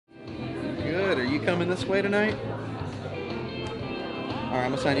coming this way tonight? All right,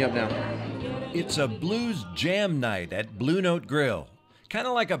 I'm gonna sign you up now. It's a blues jam night at Blue Note Grill. Kind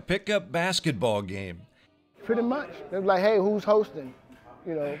of like a pickup basketball game. Pretty much. They're like, hey, who's hosting?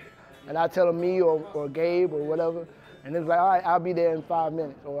 You know, and I tell them me or Gabe or whatever. And it's like, all right, I'll be there in 5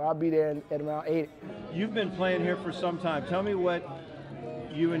 minutes, or I'll be there at around 8. You've been playing here for some time. Tell me what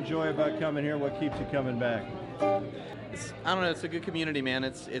you enjoy about coming here, what keeps you coming back. I don't know, it's a good community, man.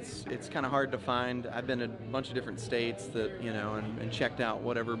 It's kind of hard to find. I've been in a bunch of different states that, you know, and checked out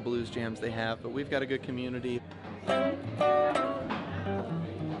whatever blues jams they have, but we've got a good community.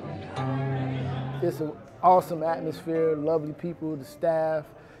 It's an awesome atmosphere, lovely people, the staff.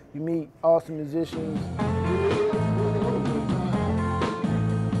 You meet awesome musicians.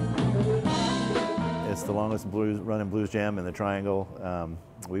 It's the longest running blues jam in the Triangle.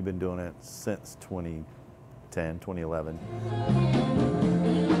 We've been doing it since 2011.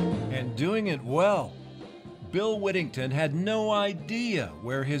 And doing it well. Bill Whittington had no idea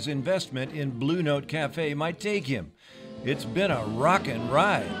where his investment in Blue Note Cafe might take him. It's been a rockin'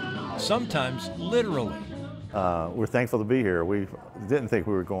 ride, sometimes literally. We're thankful to be here. We didn't think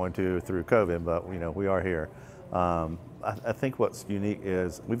we were going to through COVID, but you know, we are here. I think what's unique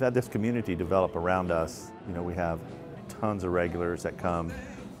is we've had this community develop around us. You know, we have tons of regulars that come,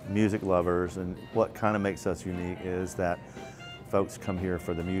 music lovers, and what kind of makes us unique is that folks come here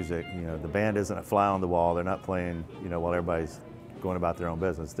for the music. You know, the band isn't a fly on the wall. They're not playing, you know, while everybody's going about their own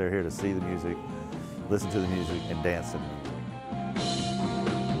business. They're here to see the music, listen to the music, and dance to the music.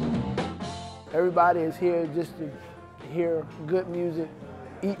 Everybody is here just to hear good music,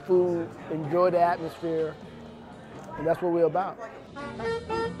 eat food, enjoy the atmosphere, and that's what we're about.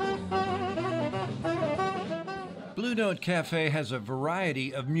 Blue Note Cafe has a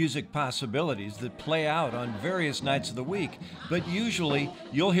variety of music possibilities that play out on various nights of the week, but usually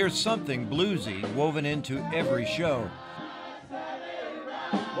you'll hear something bluesy woven into every show.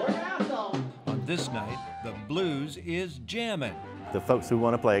 On this night, the blues is jammin'. The folks who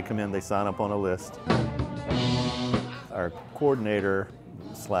want to play come in, they sign up on a list. Our coordinator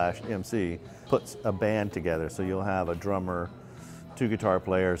 / MC puts a band together, so you'll have a drummer, 2 guitar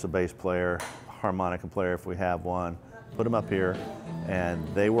players, a bass player, harmonica player if we have one, put them up here, and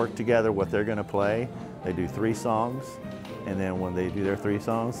they work together what they're going to play. They do 3 songs, and then when they do their 3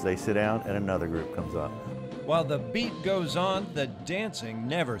 songs, they sit down and another group comes up. While the beat goes on, the dancing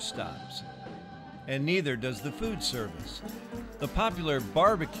never stops. And neither does the food service. The popular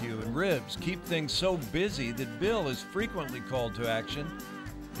barbecue and ribs keep things so busy that Bill is frequently called to action.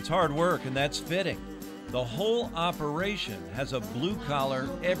 It's hard work, and that's fitting. The whole operation has a blue-collar,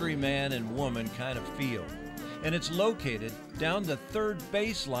 every man and woman kind of feel. And it's located down the third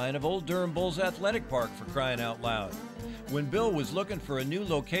baseline of Old Durham Bulls Athletic Park, for crying out loud. When Bill was looking for a new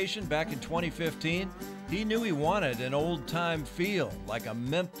location back in 2015, he knew he wanted an old-time feel, like a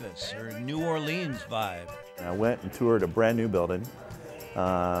Memphis or New Orleans vibe. I went and toured a brand new building,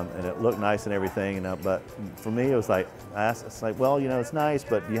 and it looked nice and everything, but for me it was like, I asked, it's like, well, you know, it's nice,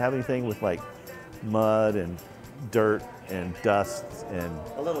 but do you have anything with like mud and dirt and dust and...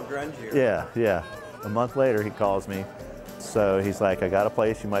 A little grungier. Yeah. A month later he calls me. So he's like, I got a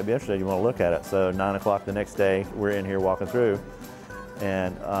place, you might be interested, you want to look at it. So 9 o'clock the next day, we're in here walking through,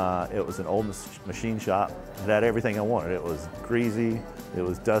 and it was an old machine shop. It had everything I wanted. It was greasy, it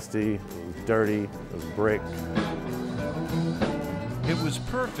was dusty, it was dirty, it was brick. It was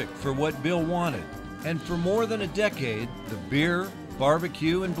perfect for what Bill wanted. And for more than a decade, the beer,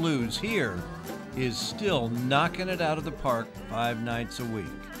 barbecue, and blues here is still knocking it out of the park 5 nights a week.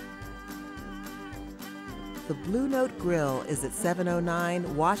 The Blue Note Grill is at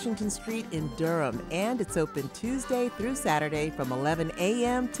 709 Washington Street in Durham, and it's open Tuesday through Saturday from 11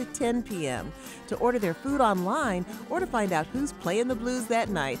 a.m. to 10 p.m. To order their food online or to find out who's playing the blues that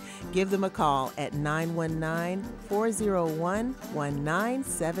night, give them a call at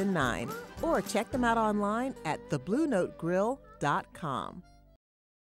 919-401-1979 or check them out online at thebluenotegrill.com.